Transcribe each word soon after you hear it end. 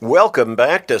Welcome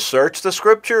back to Search the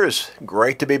Scriptures.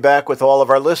 Great to be back with all of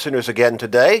our listeners again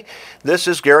today. This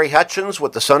is Gary Hutchins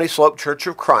with the Sunny Slope Church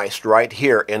of Christ right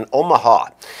here in Omaha.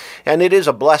 And it is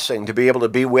a blessing to be able to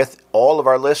be with all of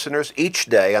our listeners each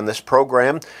day on this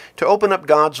program to open up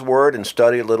God's Word and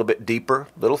study a little bit deeper,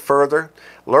 a little further,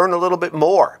 learn a little bit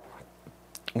more.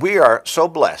 We are so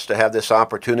blessed to have this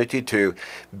opportunity to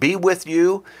be with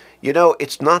you. You know,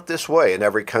 it's not this way in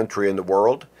every country in the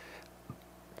world.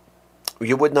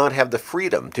 You would not have the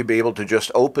freedom to be able to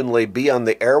just openly be on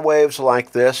the airwaves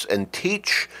like this and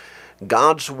teach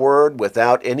God's Word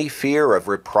without any fear of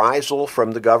reprisal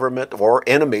from the government or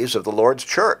enemies of the Lord's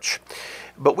church.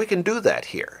 But we can do that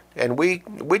here, and we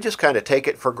just kind of take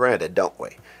it for granted, don't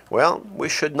we? Well, we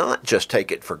should not just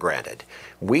take it for granted.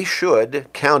 We should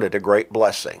count it a great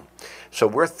blessing. So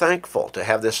we're thankful to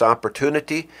have this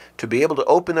opportunity to be able to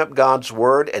open up God's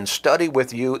Word and study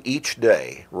with you each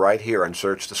day right here on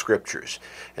Search the Scriptures.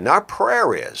 And our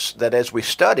prayer is that as we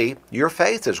study, your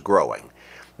faith is growing,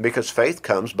 because faith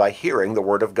comes by hearing the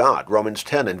Word of God, Romans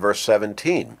 10 and verse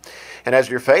 17. And as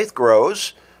your faith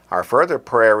grows, our further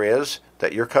prayer is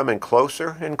that you're coming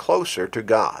closer and closer to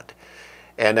God.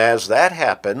 And as that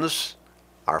happens,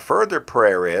 our further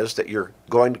prayer is that you're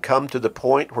going to come to the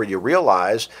point where you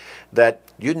realize that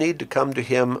you need to come to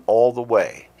Him all the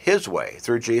way, His way,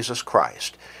 through Jesus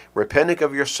Christ, repenting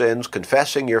of your sins,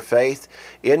 confessing your faith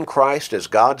in Christ as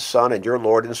God's Son and your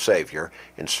Lord and Savior,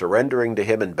 and surrendering to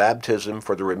Him in baptism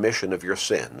for the remission of your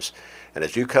sins. And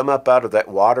as you come up out of that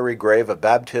watery grave of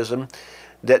baptism,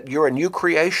 that you're a new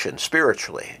creation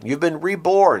spiritually. You've been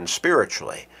reborn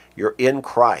spiritually. You're in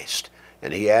Christ,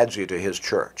 and He adds you to His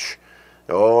church.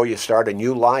 Oh, you start a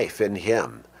new life in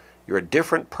Him. You're a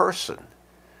different person.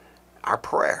 Our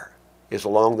prayer is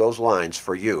along those lines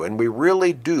for you, and we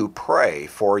really do pray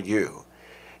for you.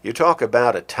 You talk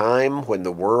about a time when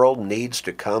the world needs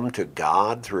to come to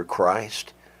God through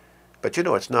Christ, but you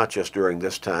know it's not just during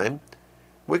this time.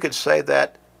 We could say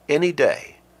that any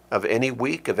day, of any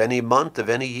week, of any month, of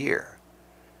any year.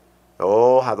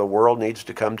 Oh, how the world needs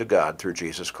to come to God through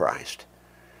Jesus Christ.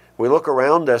 We look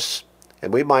around us,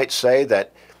 and we might say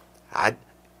that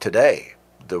today,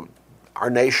 our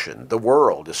nation, the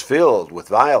world, is filled with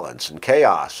violence and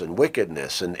chaos and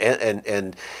wickedness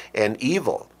and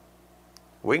evil.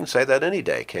 We can say that any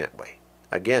day, can't we?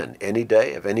 Again, any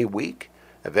day of any week,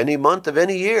 of any month, of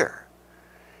any year.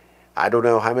 I don't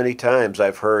know how many times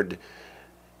I've heard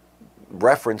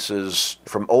references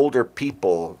from older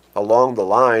people along the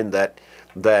line that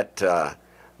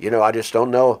I just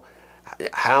don't know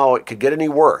how it could get any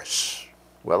worse.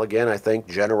 Well, again, I think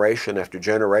generation after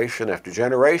generation after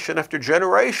generation after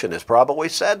generation has probably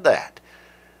said that.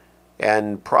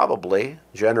 And probably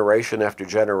generation after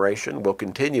generation will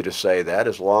continue to say that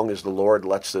as long as the Lord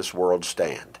lets this world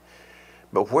stand.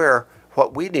 But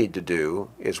what we need to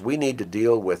do is we need to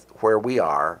deal with where we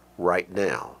are right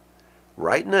now.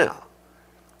 Right now,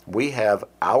 we have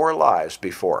our lives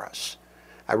before us.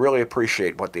 I really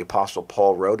appreciate what the Apostle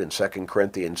Paul wrote in 2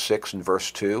 Corinthians 6 and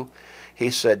verse 2. He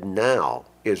said, "Now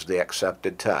is the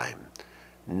accepted time.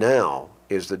 Now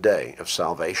is the day of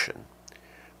salvation."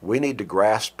 We need to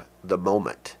grasp the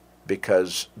moment,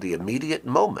 because the immediate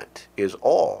moment is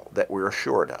all that we're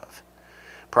assured of.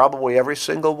 Probably every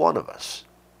single one of us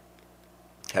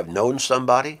have known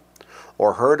somebody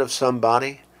or heard of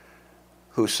somebody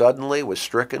who suddenly was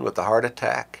stricken with a heart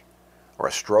attack or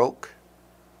a stroke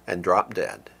and dropped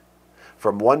dead.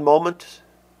 From one moment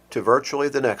to virtually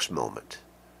the next moment,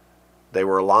 they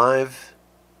were alive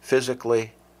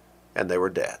physically and they were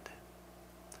dead.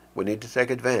 We need to take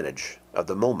advantage of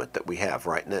the moment that we have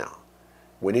right now.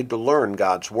 We need to learn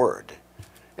God's Word,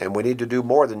 and we need to do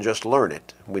more than just learn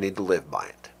it. We need to live by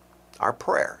it. Our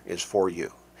prayer is for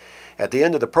you. At the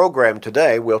end of the program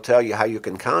today, we'll tell you how you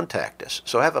can contact us.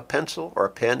 So have a pencil or a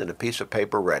pen and a piece of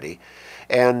paper ready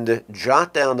and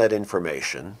jot down that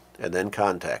information and then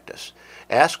contact us.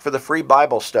 Ask for the free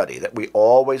Bible study that we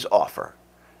always offer,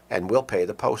 and we'll pay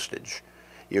the postage.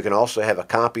 You can also have a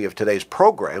copy of today's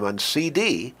program on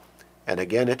CD, and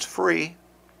again, it's free,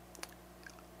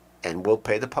 and we'll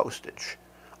pay the postage.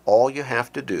 All you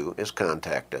have to do is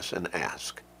contact us and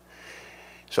ask.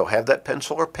 So have that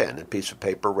pencil or pen and piece of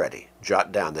paper ready.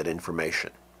 Jot down that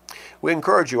information. We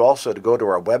encourage you also to go to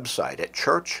our website at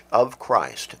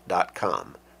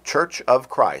churchofchrist.com.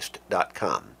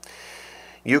 churchofchrist.com.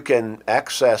 You can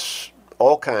access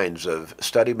all kinds of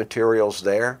study materials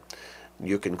there.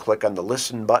 You can click on the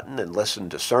listen button and listen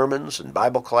to sermons and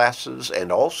Bible classes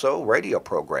and also radio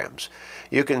programs.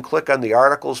 You can click on the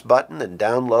articles button and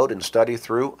download and study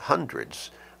through hundreds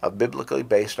of biblically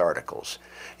based articles.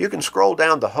 You can scroll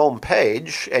down the home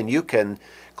page and you can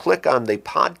click on the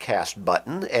podcast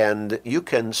button and you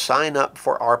can sign up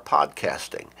for our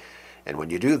podcasting. And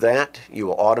when you do that, you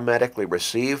will automatically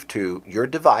receive to your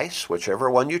device,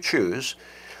 whichever one you choose,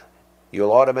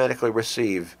 you'll automatically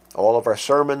receive all of our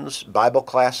sermons, Bible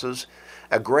classes,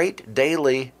 a great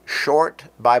daily short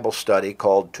Bible study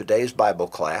called Today's Bible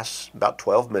Class, about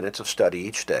 12 minutes of study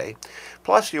each day.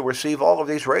 Plus, you'll receive all of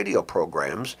these radio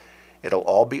programs. It'll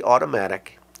all be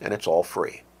automatic, and it's all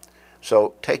free.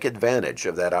 So take advantage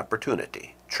of that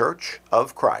opportunity.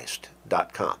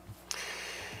 churchofchrist.com.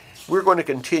 We're going to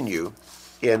continue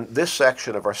in this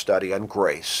section of our study on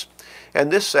grace.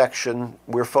 And this section,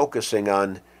 we're focusing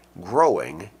on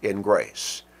growing in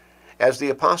grace. As the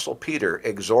Apostle Peter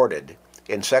exhorted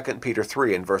in 2 Peter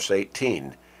 3 and verse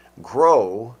 18,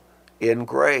 grow in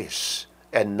grace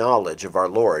and knowledge of our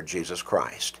Lord Jesus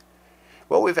Christ.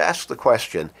 Well, we've asked the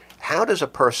question, how does a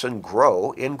person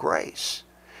grow in grace?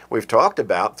 We've talked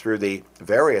about, through the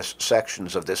various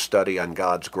sections of this study on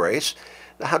God's grace,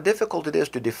 how difficult it is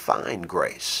to define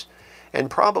grace. And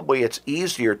probably it's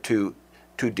easier to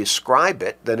describe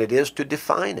it than it is to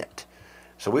define it.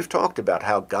 So we've talked about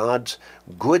how God's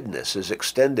goodness is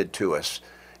extended to us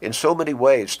in so many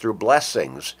ways through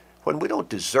blessings when we don't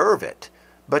deserve it.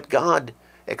 But God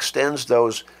extends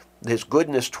His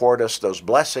goodness toward us, those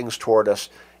blessings toward us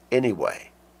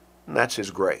anyway. And that's His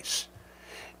grace.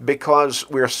 Because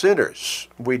we're sinners,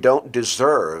 we don't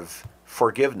deserve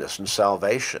forgiveness and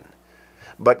salvation.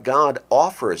 But God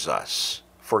offers us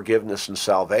forgiveness and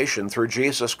salvation through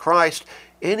Jesus Christ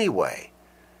anyway.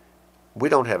 We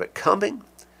don't have it coming.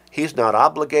 He's not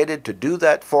obligated to do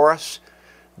that for us,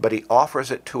 but He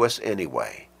offers it to us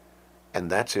anyway. And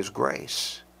that's His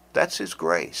grace. That's His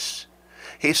grace.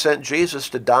 He sent Jesus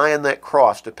to die on that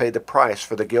cross to pay the price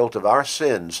for the guilt of our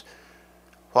sins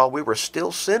while we were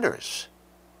still sinners.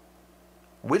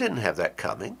 We didn't have that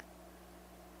coming.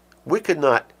 We could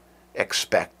not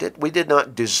expect it. We did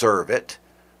not deserve it.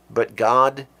 But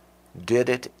God did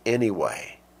it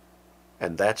anyway.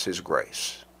 And that's His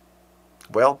grace.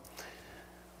 Well,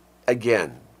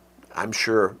 again, I'm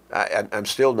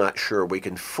still not sure we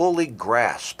can fully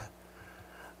grasp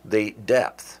the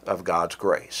depth of God's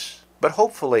grace. But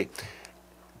hopefully,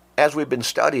 as we've been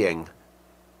studying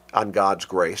on God's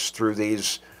grace through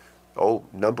these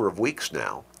number of weeks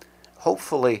now,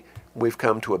 hopefully we've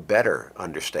come to a better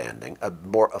understanding,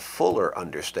 a fuller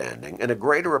understanding, and a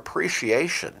greater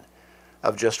appreciation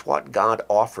of just what God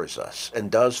offers us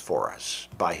and does for us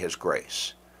by His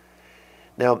grace.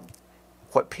 Now,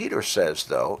 what Peter says,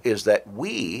 though, is that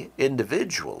we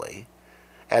individually,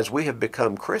 as we have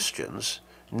become Christians,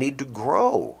 need to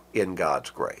grow in God's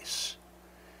grace.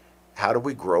 How do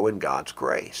we grow in God's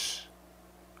grace?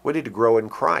 We need to grow in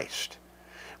Christ.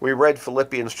 We read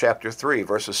Philippians chapter 3,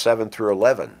 verses 7 through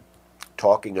 11,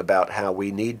 talking about how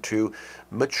we need to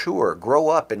mature, grow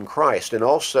up in Christ. And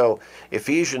also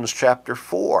Ephesians chapter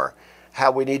 4,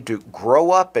 how we need to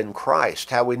grow up in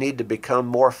Christ, how we need to become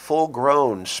more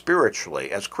full-grown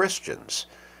spiritually as Christians.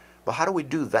 Well, how do we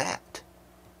do that?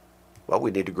 Well,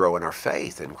 we need to grow in our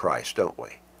faith in Christ, don't we?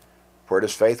 Where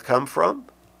does faith come from?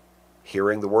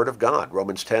 Hearing the Word of God,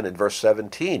 Romans 10 and verse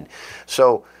 17.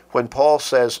 So when Paul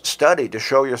says, study to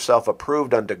show yourself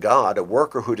approved unto God, a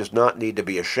worker who does not need to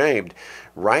be ashamed,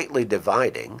 rightly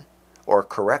dividing or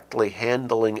correctly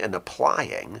handling and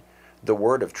applying the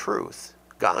word of truth,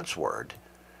 God's Word,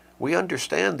 we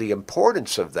understand the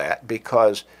importance of that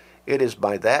because it is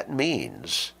by that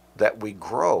means that we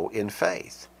grow in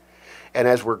faith. And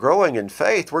as we're growing in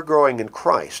faith, we're growing in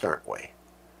Christ, aren't we?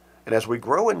 And as we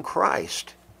grow in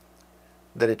Christ,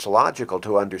 then it's logical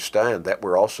to understand that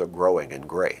we're also growing in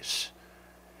grace.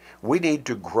 We need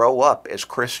to grow up as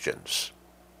Christians.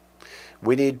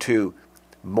 We need to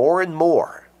more and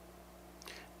more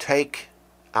take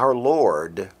our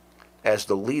Lord as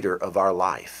the leader of our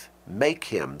life. Make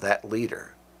Him that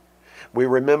leader. We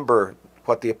remember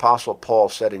what the Apostle Paul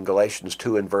said in Galatians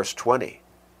 2 and verse 20.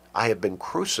 I have been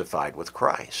crucified with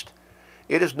Christ.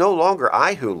 It is no longer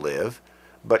I who live,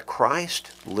 but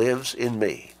Christ lives in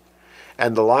me.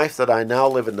 And the life that I now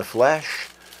live in the flesh,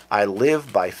 I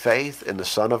live by faith in the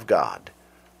Son of God,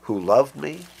 who loved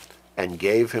me and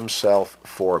gave Himself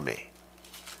for me.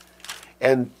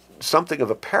 And something of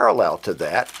a parallel to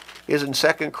that is in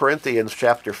 2 Corinthians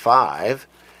chapter 5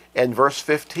 and verse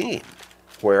 15,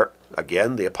 where,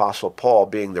 again, the Apostle Paul,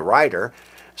 being the writer,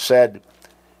 said,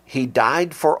 He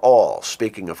died for all,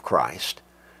 speaking of Christ,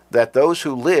 that those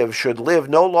who live should live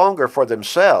no longer for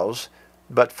themselves,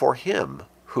 but for Him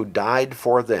who died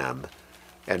for them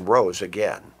and rose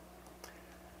again.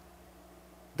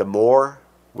 The more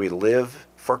we live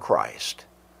for Christ,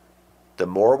 the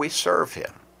more we serve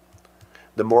him,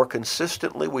 the more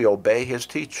consistently we obey his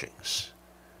teachings,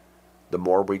 the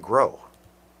more we grow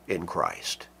in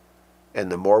Christ. And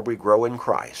the more we grow in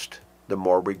Christ, the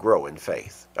more we grow in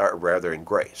faith, or rather in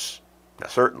grace. Now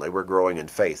certainly we're growing in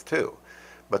faith too,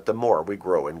 but the more we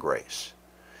grow in grace.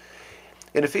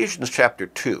 In Ephesians chapter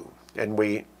 2, and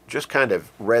we just kind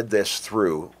of read this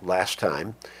through last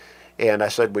time, and I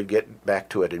said we'd get back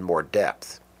to it in more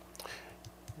depth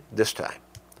this time.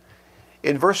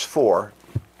 In verse 4,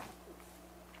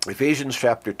 Ephesians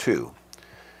chapter 2,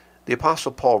 the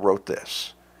Apostle Paul wrote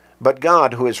this, "But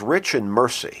God, who is rich in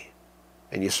mercy,"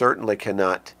 and you certainly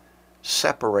cannot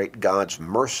separate God's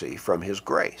mercy from his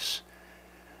grace.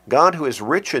 God, who is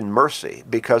rich in mercy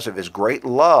because of his great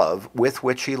love with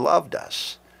which he loved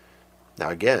us. Now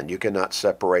again, you cannot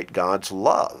separate God's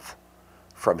love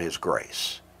from his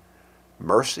grace.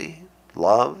 Mercy,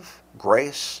 love,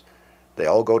 grace, they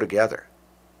all go together.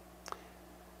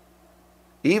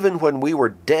 Even when we were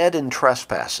dead in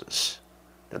trespasses,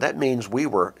 now that means we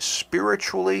were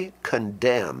spiritually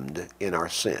condemned in our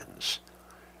sins.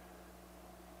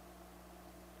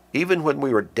 Even when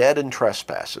we were dead in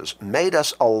trespasses, made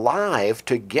us alive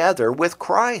together with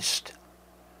Christ.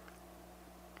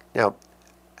 Now,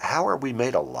 how are we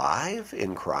made alive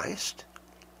in Christ?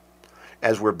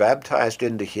 As we're baptized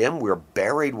into him, we're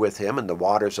buried with him in the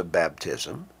waters of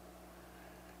baptism,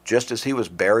 just as he was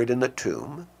buried in the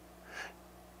tomb.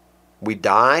 We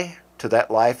die to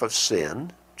that life of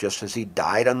sin, just as he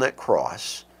died on that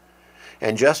cross.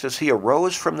 And just as he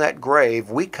arose from that grave,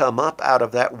 we come up out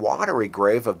of that watery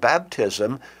grave of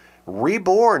baptism,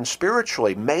 reborn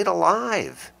spiritually, made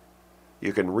alive.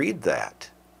 You can read that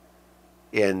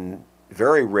in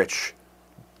very rich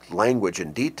language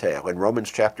and detail in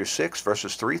Romans chapter 6,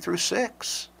 verses 3 through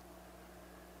 6.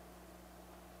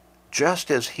 Just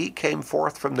as he came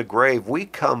forth from the grave, we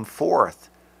come forth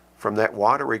from that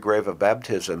watery grave of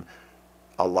baptism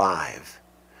alive.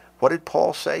 What did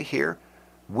Paul say here?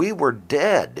 We were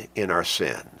dead in our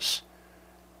sins,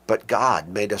 but God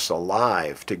made us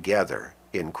alive together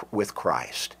with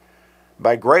Christ.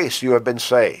 By grace you have been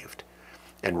saved,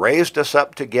 and raised us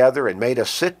up together and made us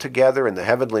sit together in the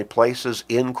heavenly places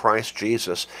in Christ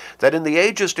Jesus, that in the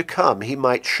ages to come he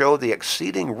might show the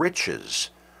exceeding riches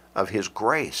of his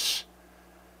grace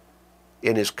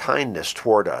in his kindness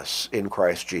toward us in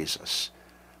Christ Jesus.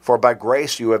 For by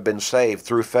grace you have been saved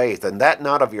through faith, and that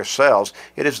not of yourselves,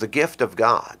 it is the gift of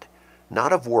God,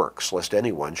 not of works, lest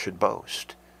anyone should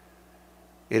boast.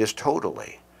 It is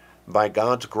totally by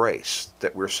God's grace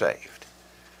that we're saved.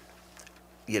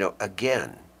 You know,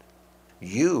 again,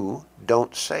 you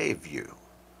don't save you.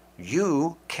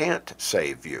 You can't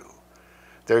save you.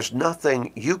 There's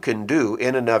nothing you can do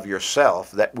in and of yourself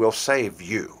that will save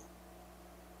you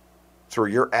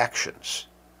through your actions.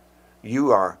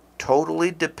 You are totally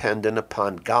dependent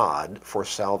upon God for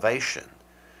salvation.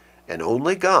 And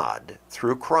only God,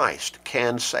 through Christ,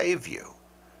 can save you.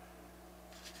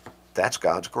 That's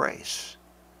God's grace.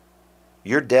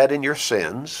 You're dead in your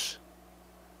sins,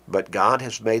 but God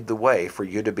has made the way for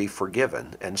you to be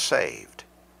forgiven and saved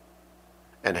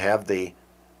and have the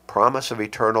promise of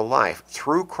eternal life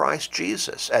through Christ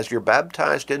Jesus as you're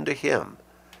baptized into him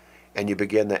and you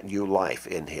begin that new life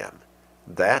in him.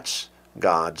 That's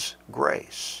God's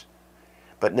grace.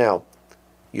 But now,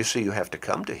 you see, you have to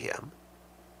come to him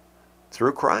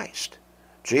through Christ.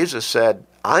 Jesus said,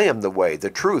 I am the way, the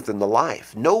truth, and the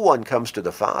life. No one comes to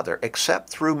the Father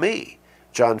except through me.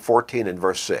 John 14 and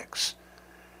verse 6.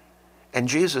 And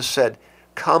Jesus said,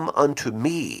 come unto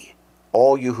me,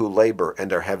 all you who labor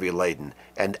and are heavy laden,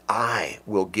 and I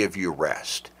will give you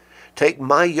rest. Take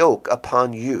my yoke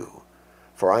upon you,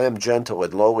 for I am gentle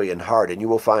and lowly in heart, and you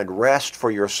will find rest for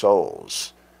your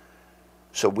souls.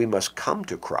 So we must come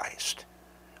to Christ.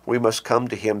 We must come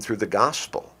to him through the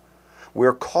gospel.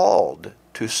 We're called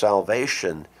to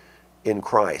salvation in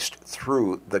Christ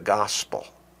through the gospel.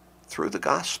 Through the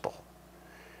gospel.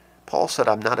 Paul said,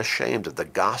 I'm not ashamed of the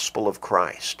gospel of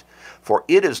Christ, for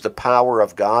it is the power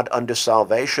of God unto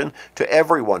salvation to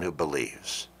everyone who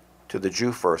believes, to the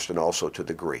Jew first and also to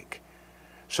the Greek.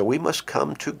 So we must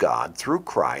come to God through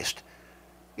Christ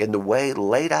in the way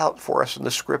laid out for us in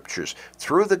the Scriptures,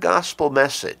 through the gospel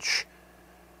message.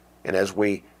 And as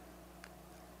we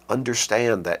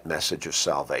understand that message of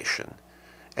salvation,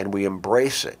 and we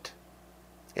embrace it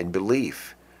in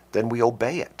belief, then we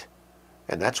obey it.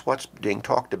 And that's what's being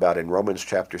talked about in Romans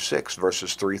chapter 6,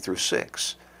 verses 3 through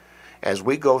 6. As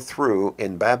we go through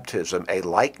in baptism a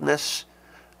likeness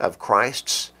of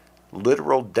Christ's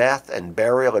literal death and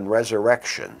burial and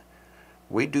resurrection,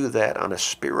 we do that on a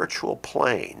spiritual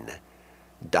plane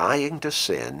dying to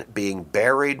sin, being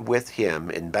buried with him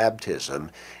in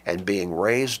baptism, and being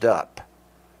raised up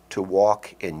to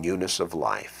walk in newness of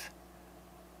life,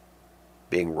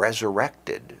 being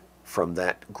resurrected from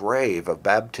that grave of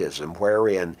baptism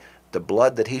wherein the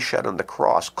blood that he shed on the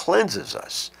cross cleanses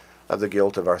us of the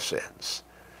guilt of our sins.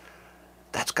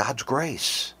 That's God's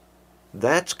grace.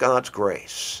 That's God's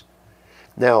grace.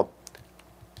 Now,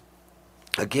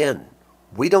 again,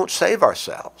 we don't save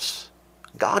ourselves.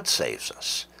 God saves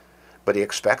us. But he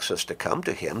expects us to come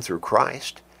to him through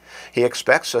Christ. He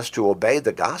expects us to obey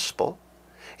the gospel.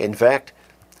 In fact,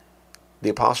 the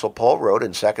Apostle Paul wrote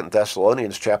in 2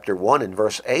 Thessalonians chapter 1 and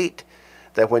verse 8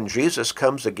 that when Jesus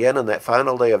comes again on that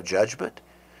final day of judgment,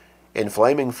 in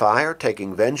flaming fire,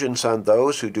 taking vengeance on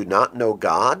those who do not know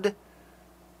God,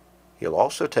 he'll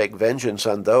also take vengeance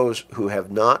on those who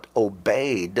have not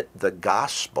obeyed the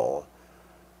gospel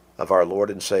of our Lord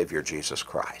and Savior Jesus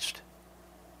Christ.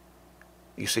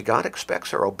 You see, God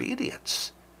expects our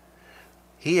obedience.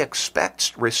 He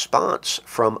expects response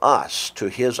from us to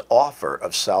his offer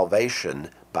of salvation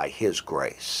by his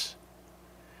grace.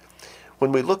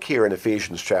 When we look here in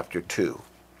Ephesians chapter 2,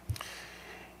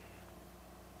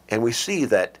 and we see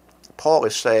that Paul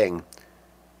is saying,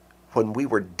 when we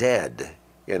were dead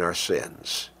in our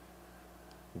sins,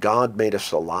 God made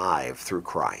us alive through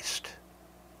Christ.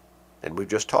 And we've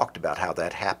just talked about how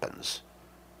that happens.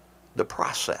 The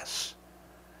process.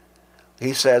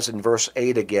 He says in verse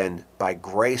 8 again, by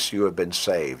grace you have been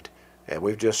saved. And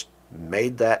we've just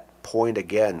made that point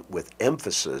again with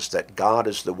emphasis that God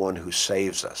is the one who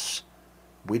saves us.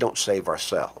 We don't save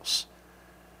ourselves.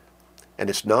 And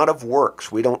it's not of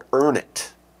works. We don't earn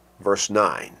it. Verse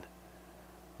 9.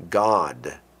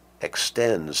 God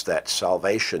extends that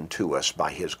salvation to us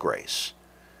by his grace.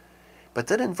 But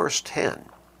then in verse 10,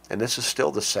 and this is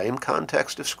still the same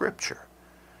context of Scripture,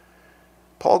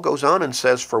 Paul goes on and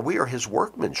says, for we are his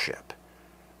workmanship,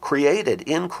 created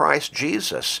in Christ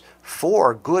Jesus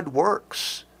for good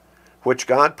works, which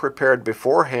God prepared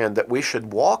beforehand that we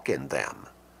should walk in them.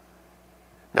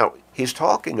 Now, he's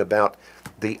talking about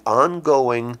the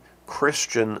ongoing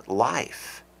Christian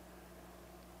life.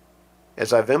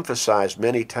 As I've emphasized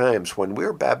many times, when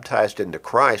we're baptized into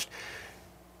Christ,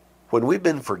 when we've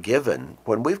been forgiven,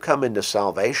 when we've come into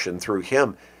salvation through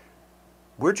him,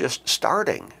 we're just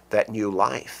starting that new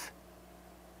life.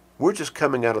 We're just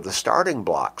coming out of the starting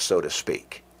block, so to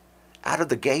speak, out of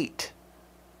the gate.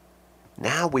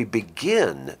 Now we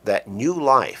begin that new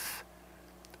life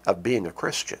of being a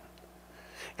Christian.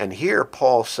 And here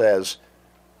Paul says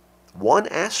one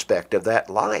aspect of that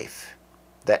life,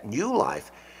 that new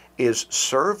life, is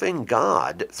serving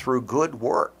God through good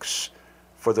works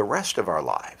for the rest of our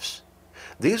lives.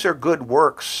 These are good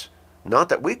works not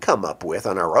that we come up with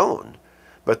on our own,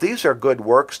 but these are good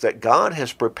works that God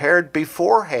has prepared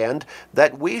beforehand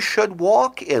that we should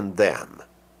walk in them.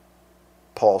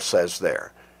 Paul says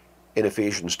there in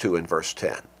Ephesians 2 and verse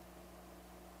 10.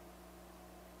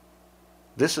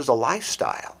 This is a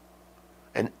lifestyle,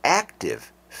 an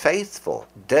active, faithful,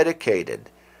 dedicated,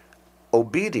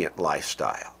 obedient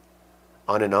lifestyle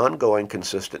on an ongoing,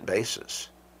 consistent basis.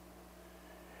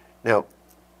 Now,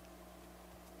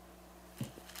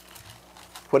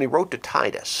 when he wrote to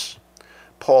Titus,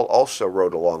 Paul also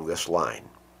wrote along this line.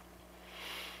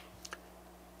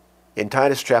 In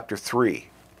Titus chapter 3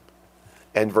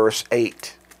 and verse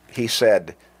 8, he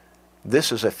said,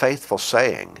 this is a faithful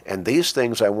saying, and these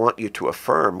things I want you to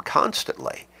affirm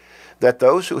constantly, that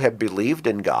those who have believed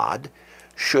in God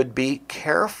should be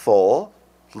careful,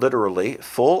 literally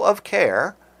full of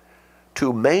care,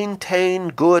 to maintain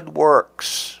good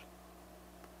works.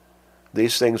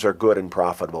 These things are good and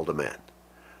profitable to men.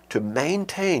 To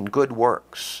maintain good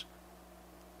works.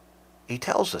 He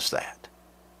tells us that.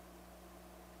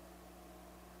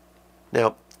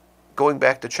 Now, going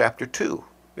back to chapter 2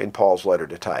 in Paul's letter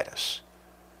to Titus,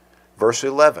 verse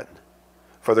 11,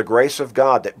 for the grace of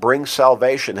God that brings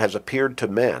salvation has appeared to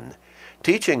men,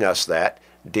 teaching us that,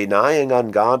 denying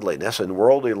ungodliness and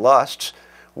worldly lusts,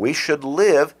 we should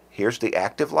live, here's the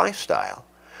active lifestyle,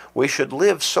 we should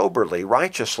live soberly,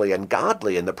 righteously, and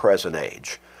godly in the present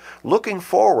age, looking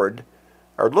for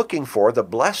the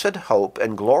blessed hope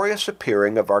and glorious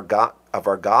appearing of our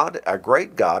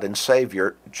great God and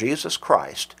Savior, Jesus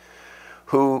Christ,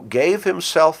 who gave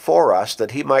himself for us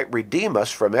that he might redeem us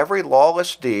from every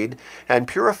lawless deed and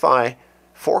purify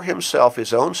for himself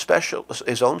his own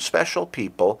special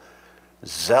people,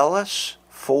 zealous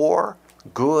for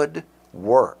good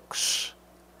works.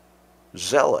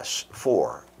 Zealous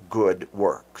for good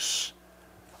works.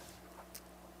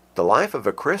 The life of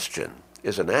a Christian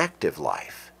is an active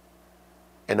life,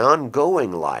 an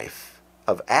ongoing life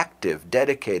of active,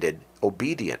 dedicated,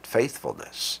 obedient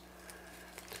faithfulness.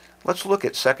 Let's look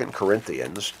at 2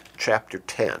 Corinthians chapter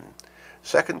 10.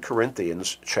 2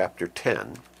 Corinthians chapter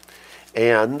 10,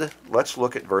 and let's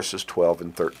look at verses 12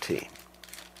 and 13.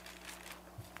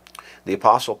 The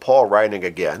Apostle Paul writing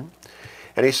again,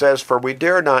 and he says, "For we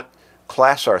dare not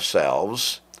class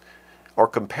ourselves or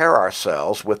compare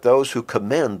ourselves with those who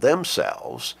commend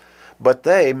themselves, but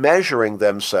they, measuring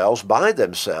themselves by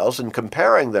themselves and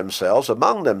comparing themselves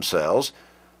among themselves,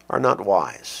 are not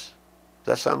wise."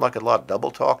 Does that sound like a lot of double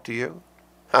talk to you?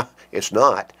 It's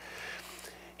not.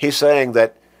 He's saying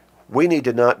that we need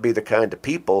to not be the kind of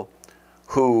people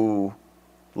who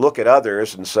look at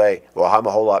others and say, well, I'm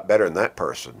a whole lot better than that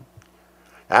person.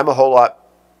 I'm a whole lot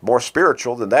more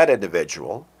spiritual than that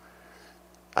individual.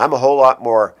 I'm a whole lot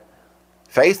more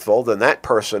faithful than that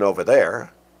person over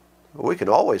there. We can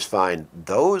always find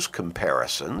those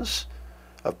comparisons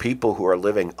of people who are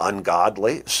living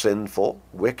ungodly, sinful,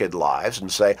 wicked lives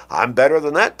and say, I'm better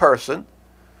than that person.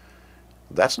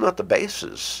 That's not the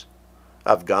basis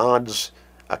of God's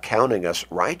accounting us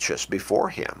righteous before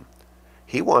Him.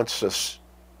 He wants us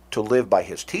to live by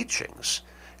His teachings,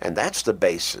 and that's the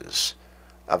basis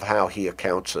of how He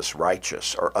accounts us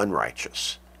righteous or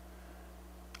unrighteous.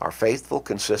 Our faithful,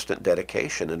 consistent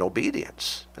dedication and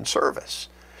obedience and service.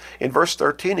 In verse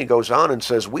 13 he goes on and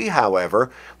says, "We, however,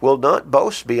 will not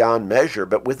boast beyond measure,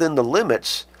 but within the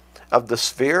limits of the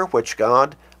sphere which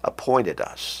God appointed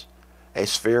us, a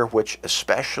sphere which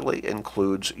especially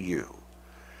includes you."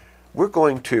 We're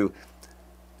going to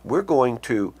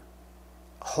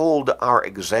hold our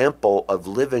example of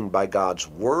living by God's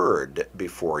Word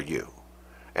before you.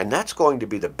 And that's going to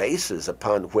be the basis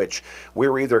upon which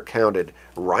we're either counted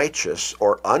righteous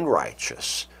or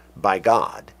unrighteous by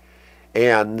God.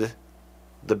 And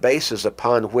the basis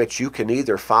upon which you can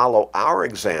either follow our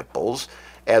examples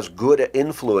as good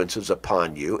influences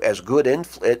upon you, as good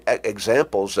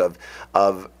examples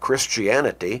of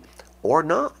Christianity, or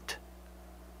not.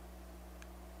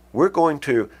 We're going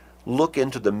to look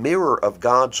into the mirror of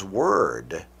God's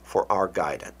Word for our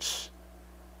guidance.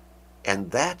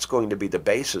 And that's going to be the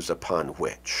basis upon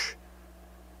which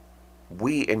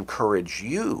we encourage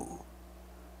you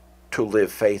to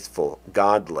live faithful,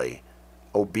 godly,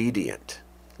 obedient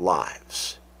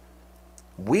lives.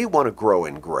 We want to grow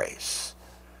in grace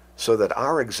so that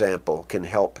our example can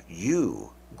help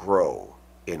you grow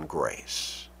in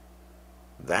grace.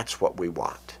 That's what we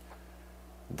want.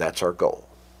 That's our goal.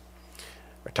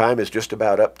 Our time is just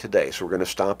about up today, so we're going to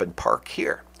stop and park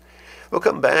here. We'll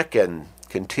come back and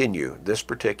continue this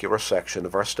particular section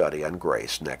of our study on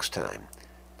grace next time.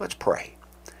 Let's pray.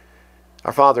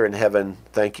 Our Father in heaven,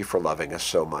 thank you for loving us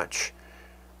so much.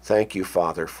 Thank you,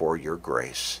 Father, for your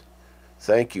grace.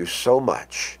 Thank you so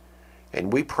much.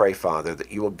 And we pray, Father,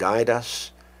 that you will guide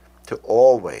us to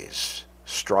always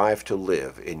strive to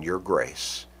live in your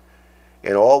grace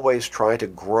and always try to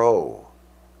grow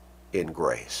in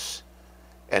grace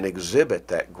and exhibit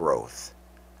that growth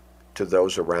to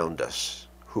those around us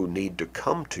who need to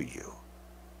come to you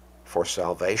for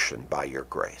salvation by your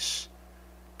grace.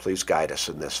 Please guide us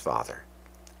in this, Father.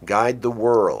 Guide the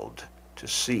world to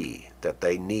see that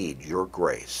they need your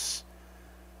grace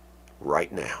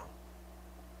right now,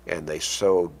 and they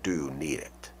so do need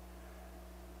it.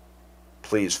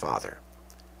 Please, Father,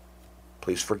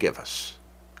 please forgive us.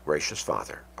 Gracious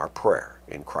Father, our prayer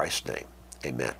in Christ's name. Amen.